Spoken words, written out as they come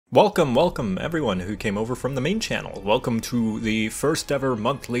Welcome everyone who came over from the main channel. Welcome to the first ever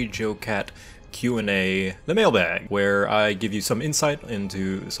monthly JoCat Q&A, the Mailbag, where I give you some insight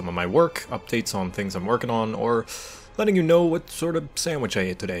into some of my work, updates on things I'm working on, or letting you know what sort of sandwich I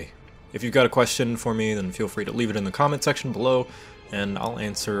ate today. If you've got a question for me, then feel free to leave it in the comment section below, and I'll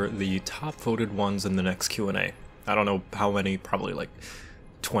answer the top voted ones in the next Q&A. I don't know how many, probably like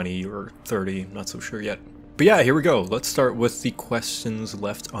 20 or 30, not so sure yet. But yeah, here we go. Let's start with the questions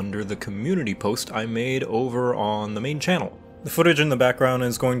left under the community post I made over on the main channel. The footage in the background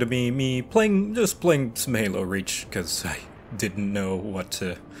is going to be me just playing some Halo Reach, because I didn't know what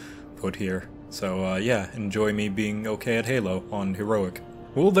to put here. So yeah, enjoy me being okay at Halo on Heroic.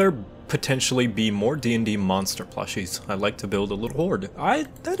 Will there potentially be more D&D monster plushies? I'd like to build a little horde.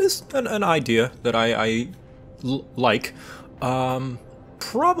 That is an idea that I like.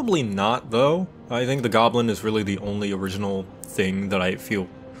 Probably not, though. I think the Goblin is really the only original thing that I feel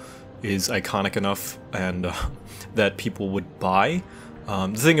is iconic enough and that people would buy.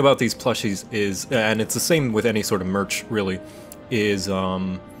 The thing about these plushies is, and it's the same with any sort of merch, really, is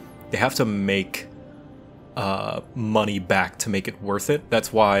they have to make money back to make it worth it.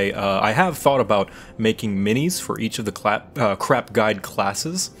 That's why I have thought about making minis for each of the crap guide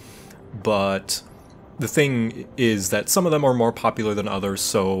classes, but the thing is that some of them are more popular than others,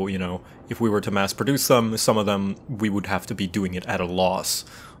 so, you know, if we were to mass produce them, some of them we would have to be doing it at a loss.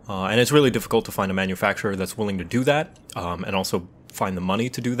 And it's really difficult to find a manufacturer that's willing to do that, and also find the money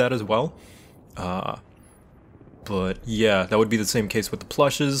to do that as well. But yeah, that would be the same case with the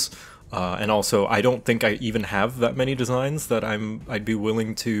plushes. And also, I don't think I even have that many designs that I'd be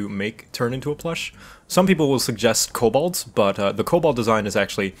willing to turn into a plush. Some people will suggest kobolds, but the kobold design is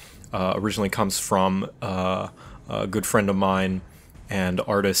actually originally comes from a good friend of mine and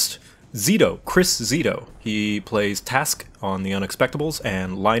artist Zito, Chris Zito. He plays Task on The Unexpectables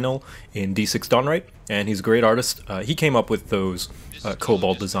and Lionel in D6 Dawnright, and he's a great artist. He came up with those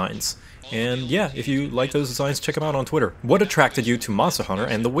kobold designs. And yeah, if you like those designs, check them out on Twitter. What attracted you to Monster Hunter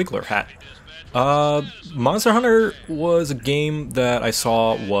and the Wiggler hat? Monster Hunter was a game that I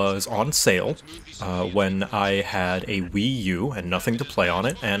saw was on sale when I had a Wii U and nothing to play on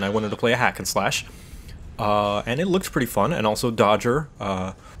it, and I wanted to play a hack and slash. And it looked pretty fun, and also Dodger,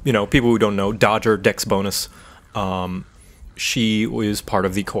 you know, people who don't know, Dodger Dex Bonus, she was part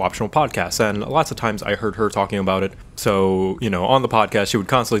of the co-optional podcast, and lots of times I heard her talking about it. So, you know, on the podcast, she would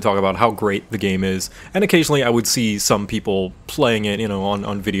constantly talk about how great the game is, and occasionally I would see some people playing it, you know,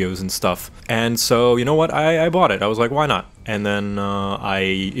 on videos and stuff. And so, you know what, I bought it. I was like, why not? And then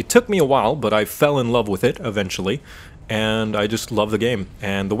it took me a while, but I fell in love with it eventually, and I just love the game.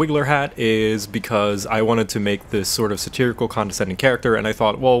 And the Wiggler hat is because I wanted to make this sort of satirical, condescending character, and I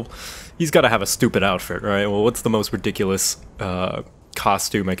thought, well, he's got to have a stupid outfit, right? Well, what's the most ridiculous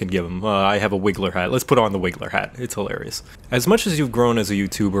costume I can give him? I have a Wiggler hat. Let's put on the Wiggler hat. It's hilarious. As much as you've grown as a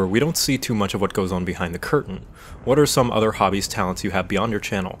YouTuber, we don't see too much of what goes on behind the curtain. What are some other hobbies, talents you have beyond your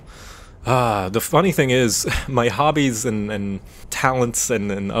channel? The funny thing is, my hobbies and talents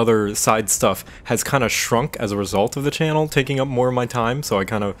and other side stuff has kind of shrunk as a result of the channel taking up more of my time, so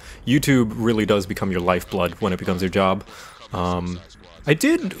YouTube really does become your lifeblood when it becomes your job. I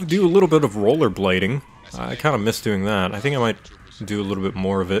did do a little bit of rollerblading. I kind of miss doing that. I think I might do a little bit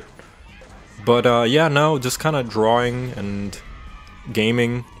more of it. But yeah, no, just kind of drawing and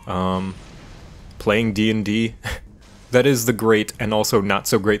gaming, playing D&D. That is the great and also not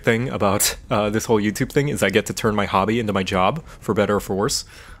so great thing about this whole YouTube thing, is I get to turn my hobby into my job, for better or for worse.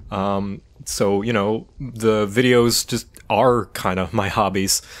 So, you know, the videos just are kind of my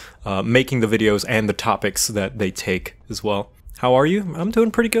hobbies, making the videos and the topics that they take as well. How are you? I'm doing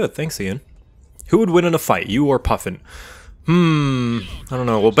pretty good, thanks Ian. Who would win in a fight, you or Puffin? I don't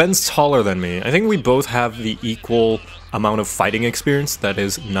know. Well, Ben's taller than me. I think we both have the equal amount of fighting experience. That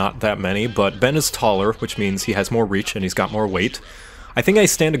is not that many, but Ben is taller, which means he has more reach and he's got more weight. I think I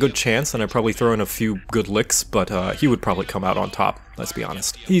stand a good chance, and I probably throw in a few good licks, but he would probably come out on top, let's be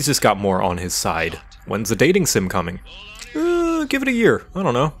honest. He's just got more on his side. When's the dating sim coming? Give it a year. I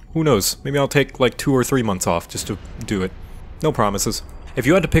don't know. Who knows? Maybe I'll take like 2 or 3 months off just to do it. No promises. If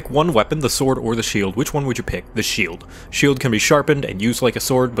you had to pick one weapon, the sword or the shield, which one would you pick? The shield. Shield can be sharpened and used like a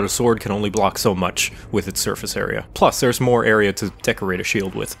sword, but a sword can only block so much with its surface area. Plus, there's more area to decorate a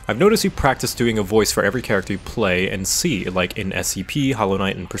shield with. I've noticed you practice doing a voice for every character you play and see, like in SCP, Hollow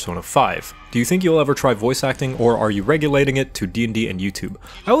Knight, and Persona 5. Do you think you'll ever try voice acting, or are you regulating it to D&D and YouTube?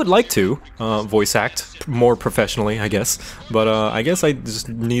 I would like to voice act more professionally, I guess, but I guess I just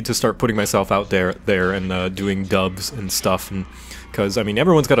need to start putting myself out there and doing dubs and stuff, and because I mean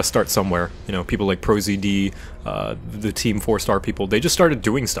everyone's got to start somewhere. You know, people like ProZD, the Team 4-Star people, they just started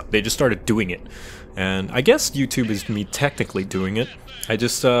doing stuff. They just started doing it, and I guess YouTube is me technically doing it. I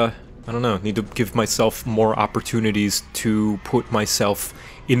just I don't know, need to give myself more opportunities to put myself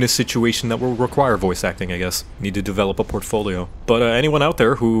in a situation that will require voice acting, I guess. Need to develop a portfolio. But anyone out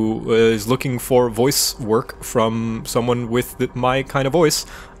there who is looking for voice work from someone with my kind of voice,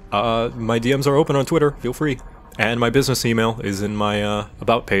 my DMs are open on Twitter, feel free. And my business email is in my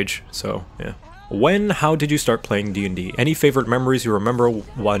about page, so yeah. How did you start playing D&D? Any favorite memories you remember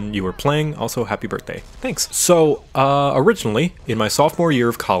when you were playing? Also, happy birthday. Thanks. So, originally, in my sophomore year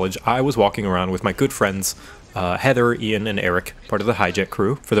of college, I was walking around with my good friends, Heather, Ian, and Eric, part of the Hijack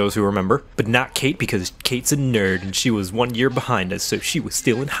crew, for those who remember. But not Kate, because Kate's a nerd, and she was 1 year behind us, so she was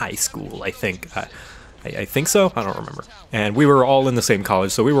still in high school, I think. I think so? I don't remember. And we were all in the same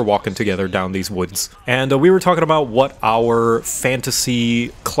college, so we were walking together down these woods. And we were talking about what our fantasy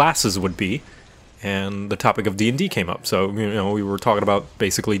classes would be. And the topic of D&D came up. So, you know, we were talking about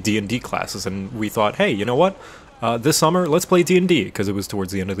basically D&D classes, and we thought, hey, you know what? This summer, let's play D&D, because it was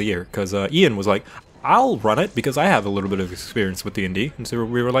towards the end of the year. Because Ian was like, I'll run it, because I have a little bit of experience with D&D. And so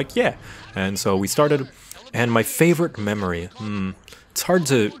we were like, yeah. And so we started, and my favorite memory, it's hard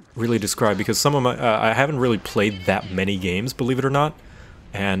to really describe, because some of my, I haven't really played that many games, believe it or not.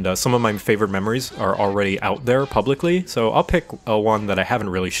 And some of my favorite memories are already out there publicly, so I'll pick one that I haven't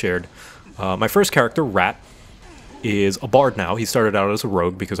really shared. My first character, Rat, is a bard now. He started out as a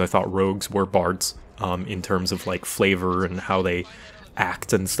rogue because I thought rogues were bards in terms of like flavor and how they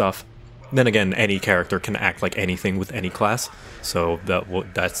act and stuff. Then again, any character can act like anything with any class, so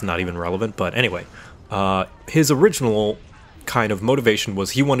that's not even relevant. But anyway, his original kind of motivation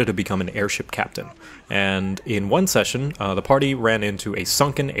was he wanted to become an airship captain. And in one session, the party ran into a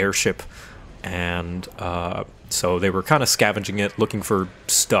sunken airship, and so they were kind of scavenging it, looking for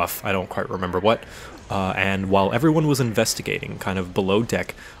stuff, I don't quite remember what, and while everyone was investigating, kind of below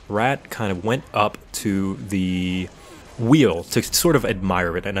deck, Rat kind of went up to the wheel to sort of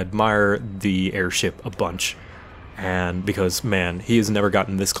admire it, and admire the airship a bunch. And because, man, he has never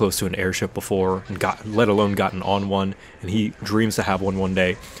gotten this close to an airship before, and let alone gotten on one, and he dreams to have one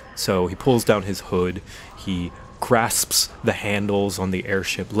day. So he pulls down his hood, he grasps the handles on the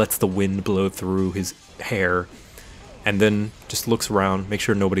airship, lets the wind blow through his hair, and then just looks around, makes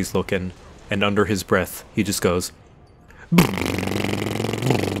sure nobody's looking, and under his breath, he just goes,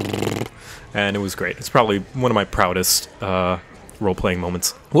 and it was great. It's probably one of my proudest role-playing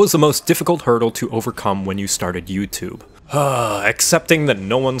moments. What was the most difficult hurdle to overcome when you started YouTube? Accepting that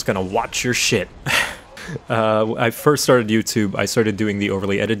no one's gonna watch your shit. I first started YouTube, I started doing the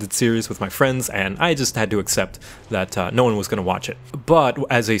overly edited series with my friends, and I just had to accept that no one was going to watch it. But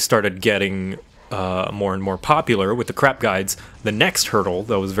as they started getting more and more popular with the crap guides, the next hurdle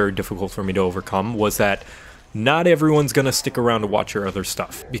that was very difficult for me to overcome was that not everyone's going to stick around to watch your other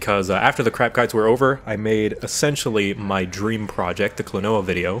stuff. Because after the crap guides were over, I made essentially my dream project, the Klonoa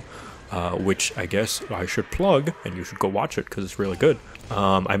video, which I guess I should plug, and you should go watch it because it's really good.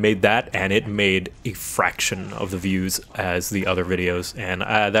 I made that, and it made a fraction of the views as the other videos, and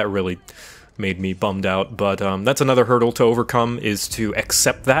that really made me bummed out. But that's another hurdle to overcome, is to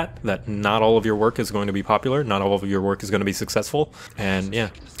accept that not all of your work is going to be popular, not all of your work is going to be successful, and yeah.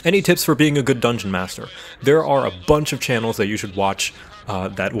 Any tips for being a good dungeon master? There are a bunch of channels that you should watch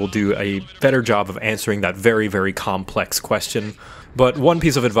that will do a better job of answering that very, very complex question. But one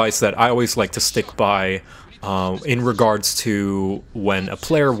piece of advice that I always like to stick by in regards to when a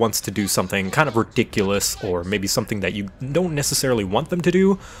player wants to do something kind of ridiculous, or maybe something that you don't necessarily want them to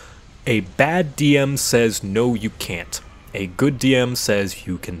do, a bad DM says, no, you can't. A good DM says,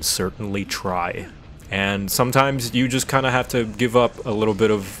 you can certainly try. And sometimes you just kind of have to give up a little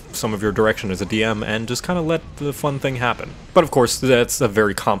bit of some of your direction as a DM and just kind of let the fun thing happen. But of course, that's a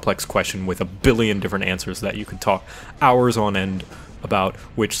very complex question with a billion different answers that you could talk hours on end about,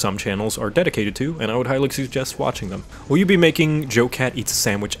 which some channels are dedicated to, and I would highly suggest watching them. Will you be making JoCat Eats a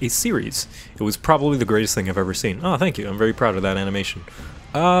Sandwich a series? It was probably the greatest thing I've ever seen. Oh, thank you. I'm very proud of that animation.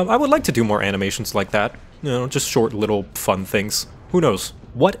 I would like to do more animations like that. You know, just short little fun things. Who knows?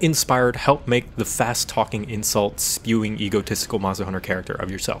 What inspired helped make the fast-talking, insult-spewing, egotistical Monster Hunter character of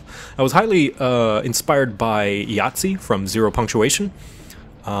yourself? I was highly inspired by Yahtzee from Zero Punctuation,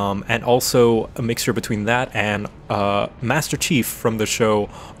 and also a mixture between that and Master Chief from the show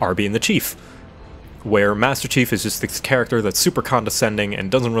Arby and the Chief, where Master Chief is just this character that's super condescending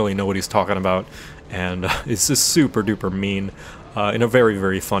and doesn't really know what he's talking about, and is just super-duper mean in a very,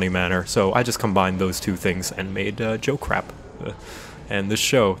 very funny manner. So I just combined those two things and made Joe Crap. And this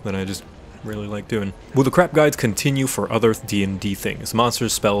show that I just really like doing. Will the crap guides continue for other D&D things?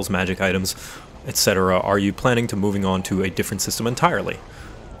 Monsters, spells, magic items, etc. Are you planning to moving on to a different system entirely?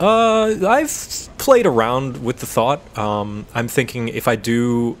 I've played around with the thought. I'm thinking if I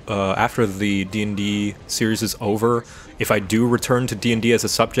do, after the D&D series is over, if I do return to D&D as a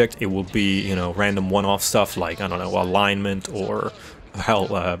subject, it will be, you know, random one-off stuff like, I don't know, alignment or,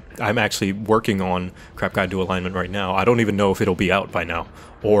 hell, I'm actually working on Crap Guide to Alignment right now. I don't even know if it'll be out by now,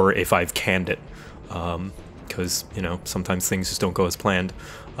 or if I've canned it, because, you know, sometimes things just don't go as planned.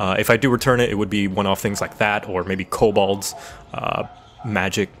 If I do return it, it would be one-off things like that, or maybe kobolds,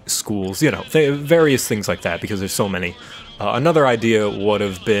 magic schools, you know, various things like that, because there's so many. Another idea would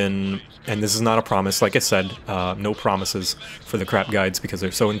have been, and this is not a promise, like I said, no promises for the crap guides because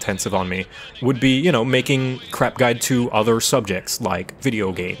they're so intensive on me, would be, you know, making crap guide to other subjects like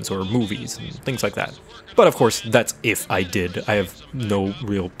video games or movies and things like that. But of course, that's if I did. I have no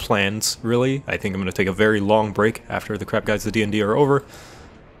real plans, really. I think I'm going to take a very long break after the crap guides to D&D are over.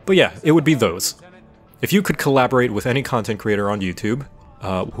 But yeah, it would be those. If you could collaborate with any content creator on YouTube,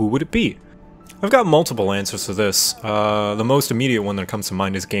 who would it be? I've got multiple answers to this. The most immediate one that comes to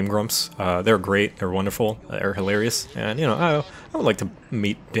mind is Game Grumps. They're great, they're wonderful, they're hilarious, and you know, I would like to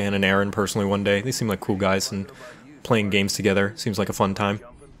meet Dan and Aaron personally one day. They seem like cool guys, and playing games together seems like a fun time.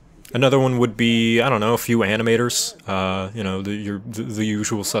 Another one would be, I don't know, a few animators, you know, the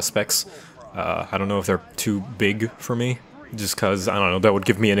usual suspects. I don't know if they're too big for me. Just because, I don't know, that would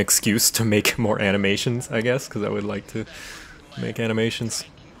give me an excuse to make more animations, I guess, because I would like to make animations.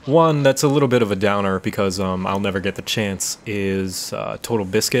 One that's a little bit of a downer because I'll never get the chance is Total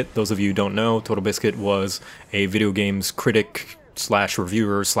Biscuit. Those of you who don't know, Total Biscuit was a video games critic slash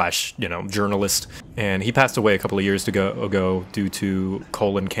reviewer slash, you know, journalist, and he passed away a couple of years ago due to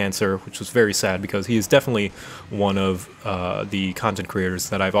colon cancer, which was very sad because he is definitely one of the content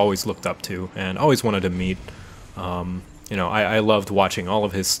creators that I've always looked up to and always wanted to meet. You know, I loved watching all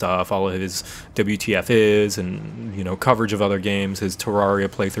of his stuff, all of his WTF is, and, you know, coverage of other games. His Terraria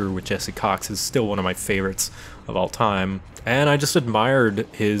playthrough with Jesse Cox is still one of my favorites of all time. And I just admired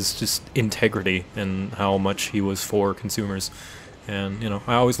his just integrity and how much he was for consumers. And, you know,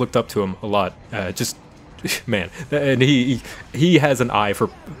 I always looked up to him a lot. Just, man, and he has an eye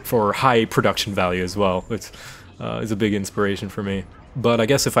for high production value as well, which is a big inspiration for me. But I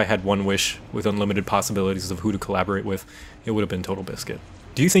guess if I had one wish with unlimited possibilities of who to collaborate with, it would have been Total Biscuit.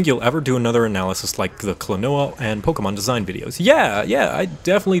 Do you think you'll ever do another analysis like the Klonoa and Pokemon design videos? Yeah, I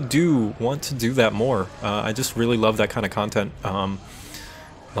definitely do want to do that more. I just really love that kind of content. You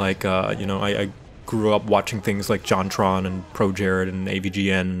know, I grew up watching things like JonTron and ProJared and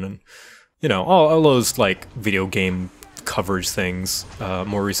AVGN and, you know, all those, like, video game coverage things.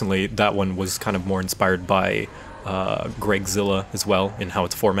 More recently, that one was kind of more inspired by Gregzilla as well in how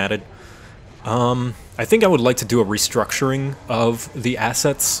it's formatted. I think I would like to do a restructuring of the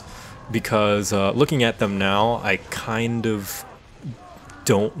assets because looking at them now, I kind of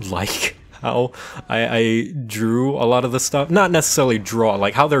don't like how I drew a lot of the stuff. Not necessarily draw,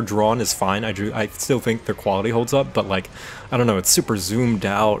 like how they're drawn is fine. I still think their quality holds up, but like, I don't know, it's super zoomed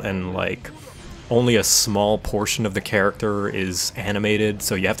out and like only a small portion of the character is animated,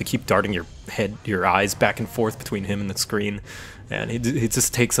 so you have to keep darting your eyes back and forth between him and the screen, and it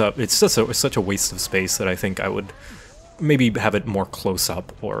just takes up, it's such a waste of space that I think I would maybe have it more close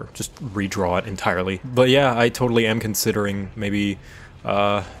up or just redraw it entirely. But yeah, I totally am considering maybe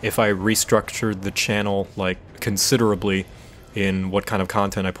if I restructured the channel like considerably in what kind of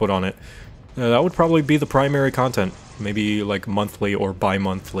content I put on it, that would probably be the primary content, maybe like monthly or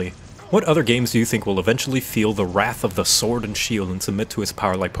bi-monthly. What other games do you think will eventually feel the wrath of the Sword and Shield and submit to its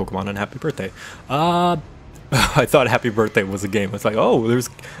power like Pokemon and Happy Birthday? I thought Happy Birthday was a game. It's like, oh, there's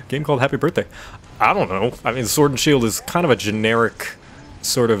a game called Happy Birthday. I don't know. I mean, Sword and Shield is kind of a generic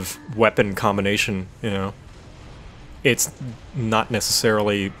sort of weapon combination, you know. It's not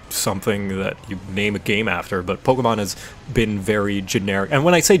necessarily something that you name a game after, but Pokemon has been very generic. And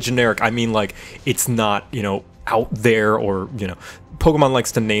when I say generic, I mean like it's not, you know, out there or, you know, Pokemon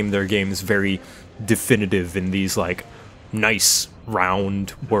likes to name their games very definitive in these, like, nice,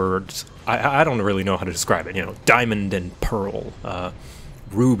 round words. I don't really know how to describe it, you know, Diamond and Pearl,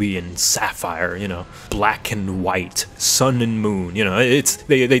 Ruby and Sapphire, you know, Black and White, Sun and Moon, you know, it's,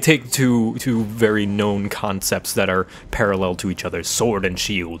 they take two very known concepts that are parallel to each other, Sword and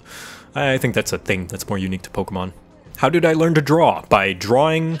Shield. I think that's a thing that's more unique to Pokemon. How did I learn to draw? By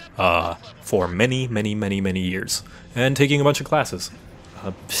drawing, for many years, and taking a bunch of classes.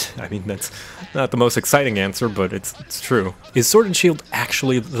 I mean, that's not the most exciting answer, but it's true. Is Sword and Shield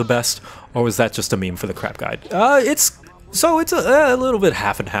actually the best, or was that just a meme for the crap guide? It's a little bit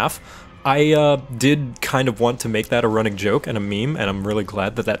half and half. I did kind of want to make that a running joke and a meme, and I'm really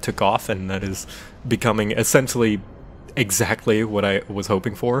glad that that took off, and that is becoming essentially exactly what I was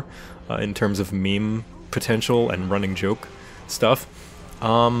hoping for in terms of meme potential and running joke stuff.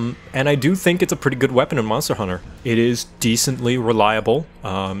 And I do think it's a pretty good weapon in Monster Hunter. It is decently reliable.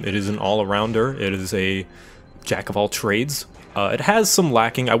 It is an all-arounder. It is a jack of all trades. It has some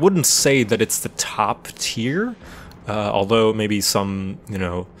lacking. I wouldn't say that it's the top tier, although maybe some, you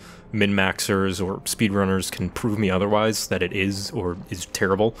know, min-maxers or speedrunners can prove me otherwise that it is or is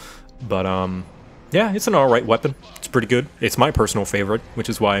terrible. But yeah, it's an alright weapon. It's pretty good. It's my personal favorite, which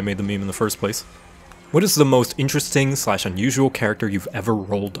is why I made the meme in the first place. What is the most interesting / unusual character you've ever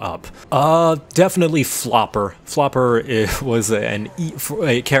rolled up? Definitely Flopper. Flopper was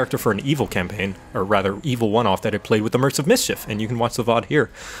a character for an Evil campaign, or rather Evil one-off that I played with Immersive Mischief, and you can watch the VOD here.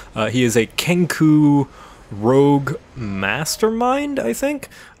 He is a Kenku rogue mastermind, I think?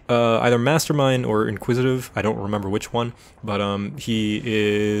 Either mastermind or inquisitive, I don't remember which one, but he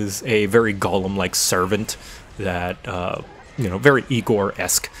is a very golem-like servant that, you know, very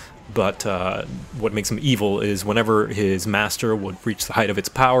Igor-esque. But what makes him evil is whenever his master would reach the height of its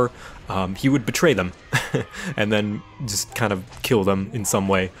power, he would betray them and then just kind of kill them in some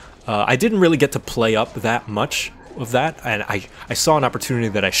way. I didn't really get to play up that much of that, and I saw an opportunity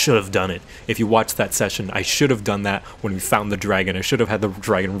that I should have done it. If you watch that session, I should have done that when we found the dragon. I should have had the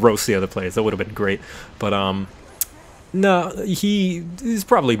dragon roast the other players. That would have been great. But no, he's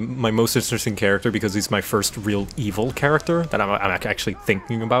probably my most interesting character because he's my first real evil character that I'm actually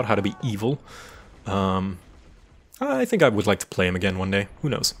thinking about how to be evil. I think I would like to play him again one day. Who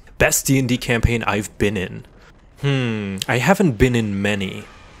knows? Best D&D campaign I've been in. I haven't been in many,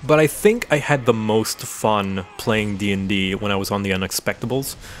 but I think I had the most fun playing D&D when I was on the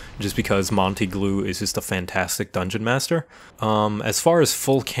Unexpectables, just because Monty Glue is just a fantastic dungeon master. As far as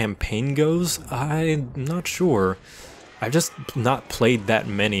full campaign goes, I'm not sure. I've just not played that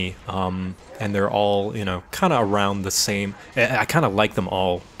many, and they're all, you know, kind of around the same. I kind of like them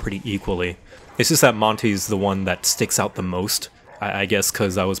all pretty equally. It's just that Monty's the one that sticks out the most, I guess,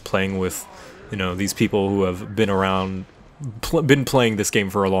 because I was playing with, you know, these people who have been around, been playing this game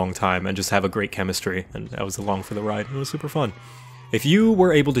for a long time and just have a great chemistry, and I was along for the ride. It was super fun. If you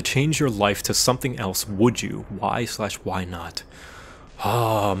were able to change your life to something else, would you? Why/why not?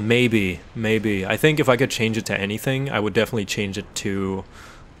 Oh, maybe. I think if I could change it to anything, I would definitely change it to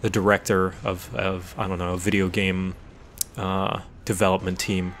the director of I don't know, a video game development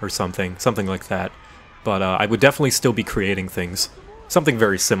team or something like that. But I would definitely still be creating things. Something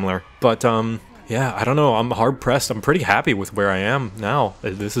very similar. But yeah, I don't know, I'm hard-pressed. I'm pretty happy with where I am now.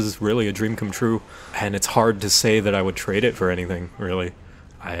 This is really a dream come true, and it's hard to say that I would trade it for anything, really.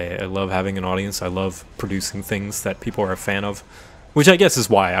 I love having an audience. I love producing things that people are a fan of. Which I guess is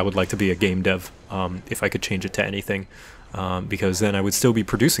why I would like to be a game dev, if I could change it to anything, because then I would still be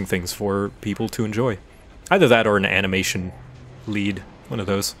producing things for people to enjoy. Either that or an animation lead, one of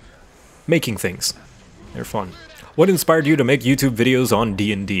those. Making things. They're fun. What inspired you to make YouTube videos on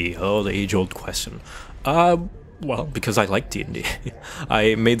D&D? Oh, the age-old question. Well, because I like D&D.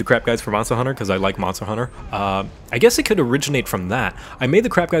 I made the crap guides for Monster Hunter because I like Monster Hunter. I guess it could originate from that. I made the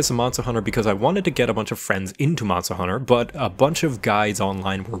crap guides for Monster Hunter because I wanted to get a bunch of friends into Monster Hunter, but a bunch of guides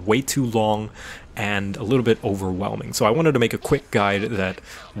online were way too long and a little bit overwhelming. So I wanted to make a quick guide that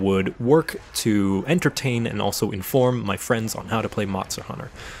would work to entertain and also inform my friends on how to play Monster Hunter.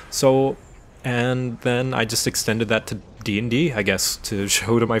 So, and then I just extended that to D&D, I guess, to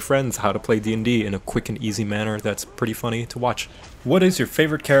show to my friends how to play D&D in a quick and easy manner that's pretty funny to watch. What is your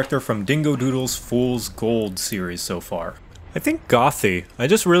favorite character from Dingo Doodle's Fool's Gold series so far? I think Gothy. I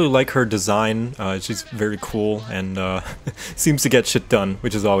just really like her design. She's very cool and seems to get shit done,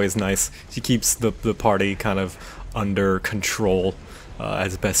 which is always nice. She keeps the party kind of under control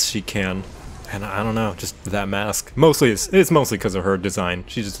as best she can. And I don't know, just that mask. Mostly, it's mostly because of her design.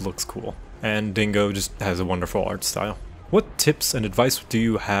 She just looks cool. And Dingo just has a wonderful art style. What tips and advice do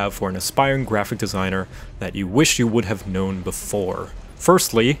you have for an aspiring graphic designer that you wish you would have known before?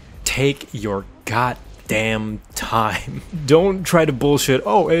 Firstly, take your goddamn time. Don't try to bullshit,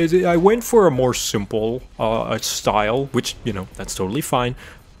 oh, I went for a more simple style, which, you know, that's totally fine,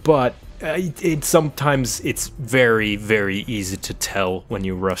 but sometimes it's very, very easy to tell when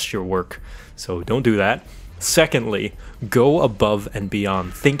you rush your work, so don't do that. Secondly, go above and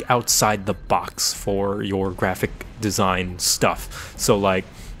beyond. Think outside the box for your graphic design stuff. So like,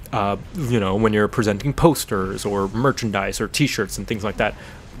 you know, when you're presenting posters or merchandise or t-shirts and things like that,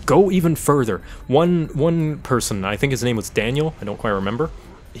 go even further. One person, I think his name was Daniel, I don't quite remember,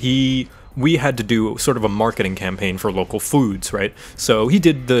 he we had to do sort of a marketing campaign for local foods, right? So he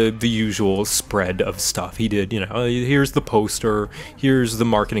did the usual spread of stuff. He did, you know, here's the poster, here's the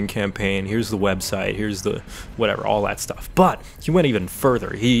marketing campaign, here's the website, here's the whatever, all that stuff. But he went even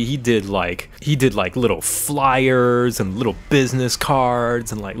further. He did like little flyers and little business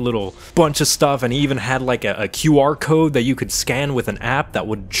cards and like little bunch of stuff, and he even had like a QR code that you could scan with an app that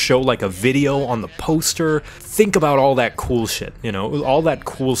would show like a video on the poster. Think about all that cool shit, you know, all that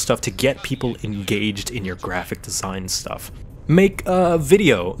cool stuff to get people engaged in your graphic design stuff. Make a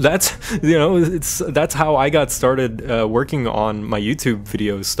video. That's, you know, that's how I got started working on my YouTube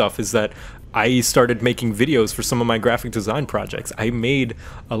video stuff, is that I started making videos for some of my graphic design projects. I made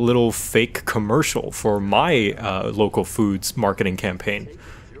a little fake commercial for my local foods marketing campaign.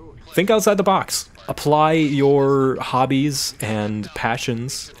 Think outside the box. Apply your hobbies and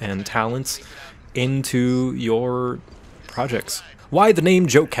passions and talents into your projects. Why the name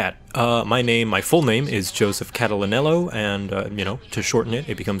JoCat? My full name is Joseph Catalanello, and, you know, to shorten it,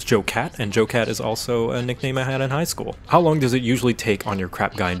 it becomes JoCat, and JoCat is also a nickname I had in high school. How long does it usually take on your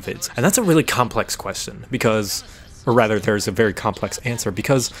crap guide vids? And that's a really complex question, because, or rather, there's a very complex answer,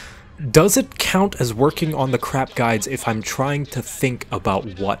 because does it count as working on the crap guides if I'm trying to think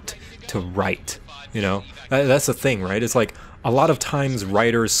about what to write? You know, that's the thing, right? It's like, a lot of times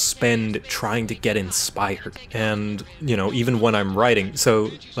writers spend trying to get inspired, and, you know, even when I'm writing, so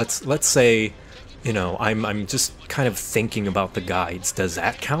let's say, you know, I'm just kind of thinking about the guides. Does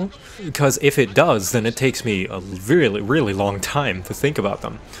that count? Because if it does, then it takes me a really, really long time to think about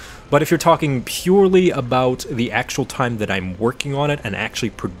them. But if you're talking purely about the actual time that I'm working on it and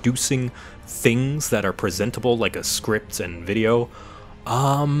actually producing things that are presentable, like a script and video,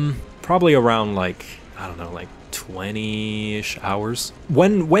 probably around like, I don't know, like 20-ish hours.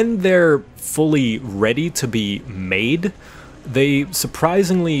 When they're fully ready to be made, they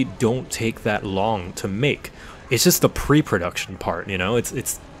surprisingly don't take that long to make. It's just the pre-production part, you know?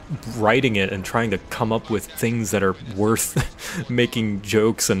 It's writing it and trying to come up with things that are worth making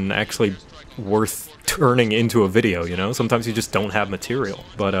jokes and actually worth turning into a video, you know? Sometimes you just don't have material.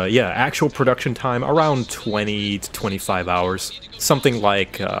 But yeah, actual production time around 20 to 25 hours. Something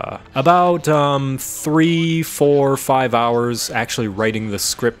like about 3, 4, 5 hours actually writing the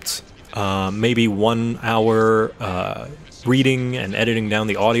script. Maybe 1 hour reading and editing down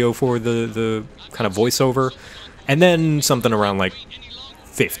the audio for the kind of voiceover. And then something around like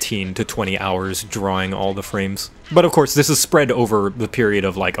 15 to 20 hours drawing all the frames. But of course, this is spread over the period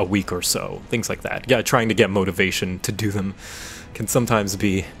of like a week or so, things like that. Yeah, trying to get motivation to do them can sometimes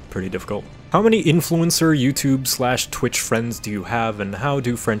be pretty difficult. How many influencer YouTube/Twitch friends do you have, and how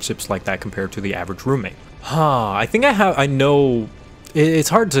do friendships like that compare to the average roommate? I think I know, it's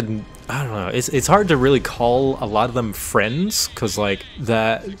hard to, I don't know, it's hard to really call a lot of them friends, because like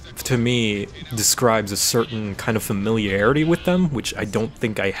that to me describes a certain kind of familiarity with them, which I don't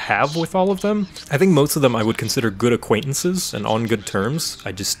think I have with all of them. I think most of them I would consider good acquaintances and on good terms.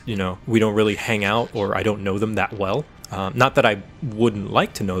 I just, you know, we don't really hang out, or I don't know them that well. Not that I wouldn't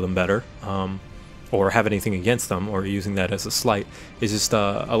like to know them better, or have anything against them, or using that as a slight. It's just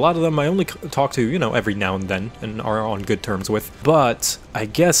a lot of them I only talk to, you know, every now and then, and are on good terms with. But I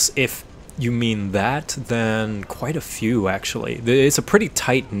guess if you mean that, then quite a few, actually. It's a pretty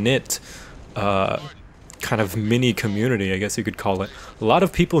tight-knit kind of mini community, I guess you could call it. A lot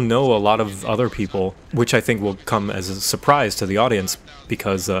of people know a lot of other people, which I think will come as a surprise to the audience,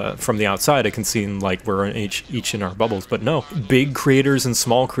 because from the outside it can seem like we're each in our bubbles, but no. Big creators and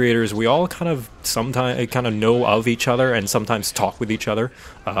small creators, we all kind of know of each other and sometimes talk with each other.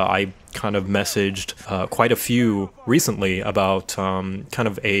 I kind of messaged quite a few recently about kind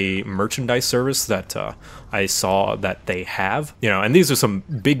of a merchandise service that I saw that they have, you know, and these are some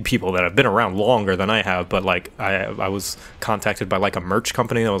big people that have been around longer than I have, but like I was contacted by like a merch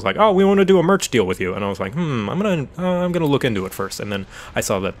company that was like, oh, we want to do a merch deal with you, and I was like, I'm gonna look into it first. And then I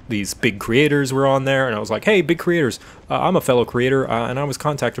saw that these big creators were on there, and I was like, hey, big creators, I'm a fellow creator, and I was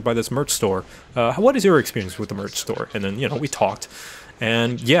contacted by this merch store. What is your experience with the merch store? And then, you know, we talked.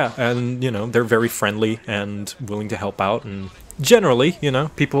 And yeah, and, you know, they're very friendly and willing to help out, and generally, you know,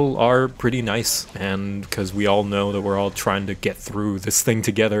 people are pretty nice, and because we all know that we're all trying to get through this thing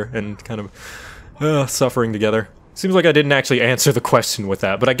together and kind of suffering together. Seems like I didn't actually answer the question with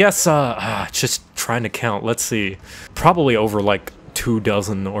that, but I guess just trying to count. Let's see, probably over like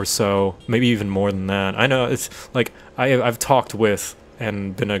 24 or so, maybe even more than that. I know it's like I've talked with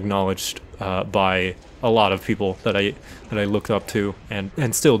and been acknowledged by a lot of people that I looked up to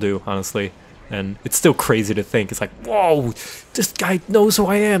and still do, honestly. And it's still crazy to think. It's like, whoa, this guy knows who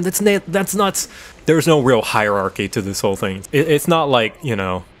I am. That's nuts. There's no real hierarchy to this whole thing. It's not like, you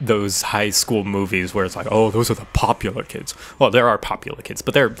know, those high school movies where it's like, oh, those are the popular kids. Well, there are popular kids,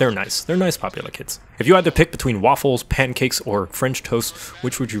 but they're nice. They're nice popular kids. If you had to pick between waffles, pancakes, or French toast,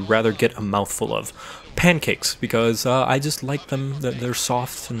 which would you rather get a mouthful of? Pancakes, because I just like them. They're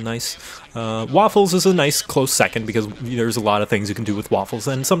soft and nice. Waffles is a nice close second because there's a lot of things you can do with waffles,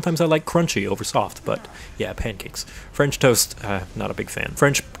 and sometimes I like crunchy over soft, but yeah, pancakes. French toast, not a big fan.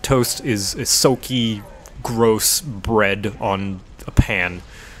 French toast is soaky, gross bread on a pan,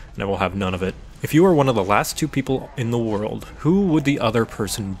 and I will have none of it. If you were one of the last two people in the world, who would the other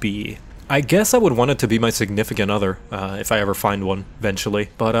person be? I guess I would want it to be my significant other, if I ever find one, eventually.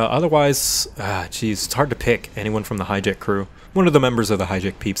 But otherwise, geez, it's hard to pick anyone from the Hijack crew. One of the members of the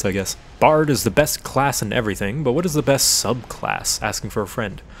Hijack peeps, I guess. Bard is the best class in everything, but what is the best subclass? Asking for a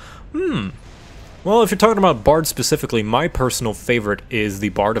friend. Well, if you're talking about Bard specifically, my personal favorite is the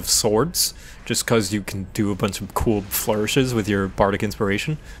Bard of Swords, just because you can do a bunch of cool flourishes with your bardic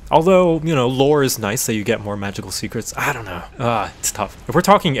inspiration. Although, you know, lore is nice that you get more magical secrets. I don't know. It's tough. If we're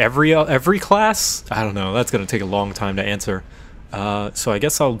talking every class, I don't know. That's going to take a long time to answer. So I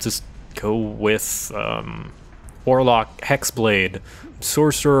guess I'll just go with Warlock, Hexblade,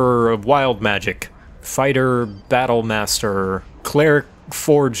 Sorcerer of Wild Magic, Fighter, Battle Master, Cleric,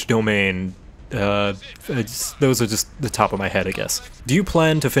 Forge Domain. Those are just the top of my head, I guess. Do you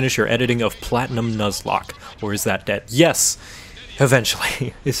plan to finish your editing of Platinum Nuzlocke, or is that dead? Yes,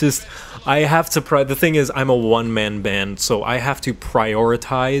 eventually. It's just, I have to, the thing is, I'm a one-man band, so I have to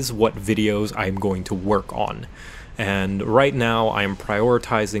prioritize what videos I'm going to work on. And right now, I'm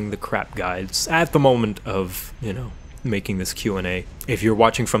prioritizing the crap guides at the moment of, you know, making this Q&A. If you're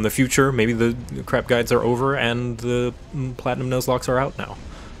watching from the future, maybe the crap guides are over and the Platinum Nuzlocks are out now.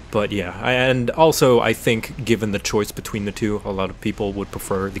 But yeah, and also I think given the choice between the two, a lot of people would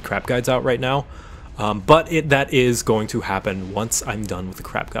prefer the crap guides out right now. But that is going to happen once I'm done with the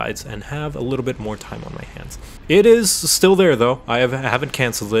crap guides and have a little bit more time on my hands. It is still there though. I haven't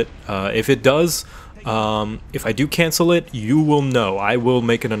canceled it. If it does, if I do cancel it, you will know. I will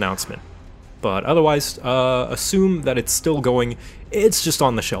make an announcement. But otherwise, assume that it's still going. It's just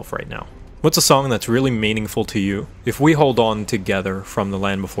on the shelf right now. What's a song that's really meaningful to you? If We Hold On Together from The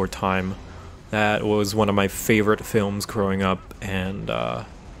Land Before Time, that was one of my favorite films growing up, and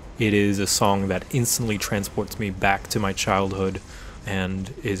it is a song that instantly transports me back to my childhood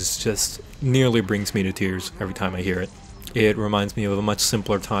and is just nearly brings me to tears every time I hear it. It reminds me of a much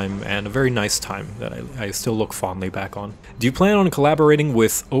simpler time and a very nice time that I still look fondly back on. Do you plan on collaborating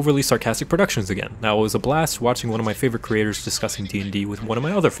with Overly Sarcastic Productions again? Now, it was a blast watching one of my favorite creators discussing D&D with one of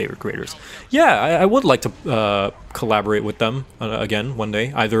my other favorite creators. Yeah, I would like to collaborate with them again one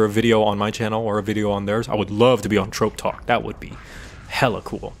day, either a video on my channel or a video on theirs. I would love to be on Trope Talk. That would be hella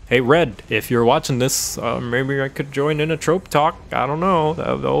cool. Hey Red, if you're watching this, maybe I could join in a Trope Talk. I don't know,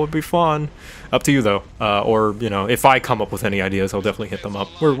 that would be fun. Up to you though, or you know, if I come up with any ideas, I'll definitely hit them up.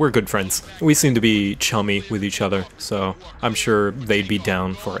 We're good friends. We seem to be chummy with each other, so I'm sure they'd be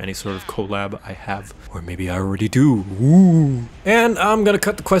down for any sort of collab I have, or maybe I already do. Ooh. And I'm gonna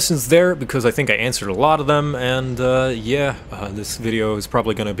cut the questions there because I think I answered a lot of them, and yeah, this video is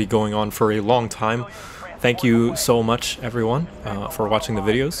probably gonna be going on for a long time. Thank you so much, everyone, for watching the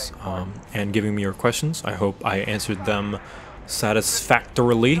videos and giving me your questions. I hope I answered them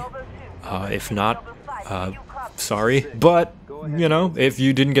satisfactorily. If not, sorry. But, you know, if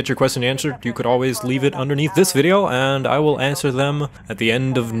you didn't get your question answered, you could always leave it underneath this video, and I will answer them at the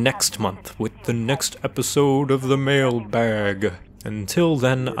end of next month with the next episode of the Mailbag. Until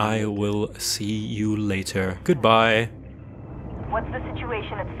then, I will see you later. Goodbye. What's the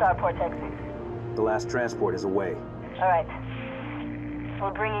situation at Starport, Texas? The last transport is away. All right.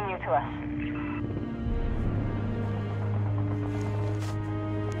 We're bringing you to us.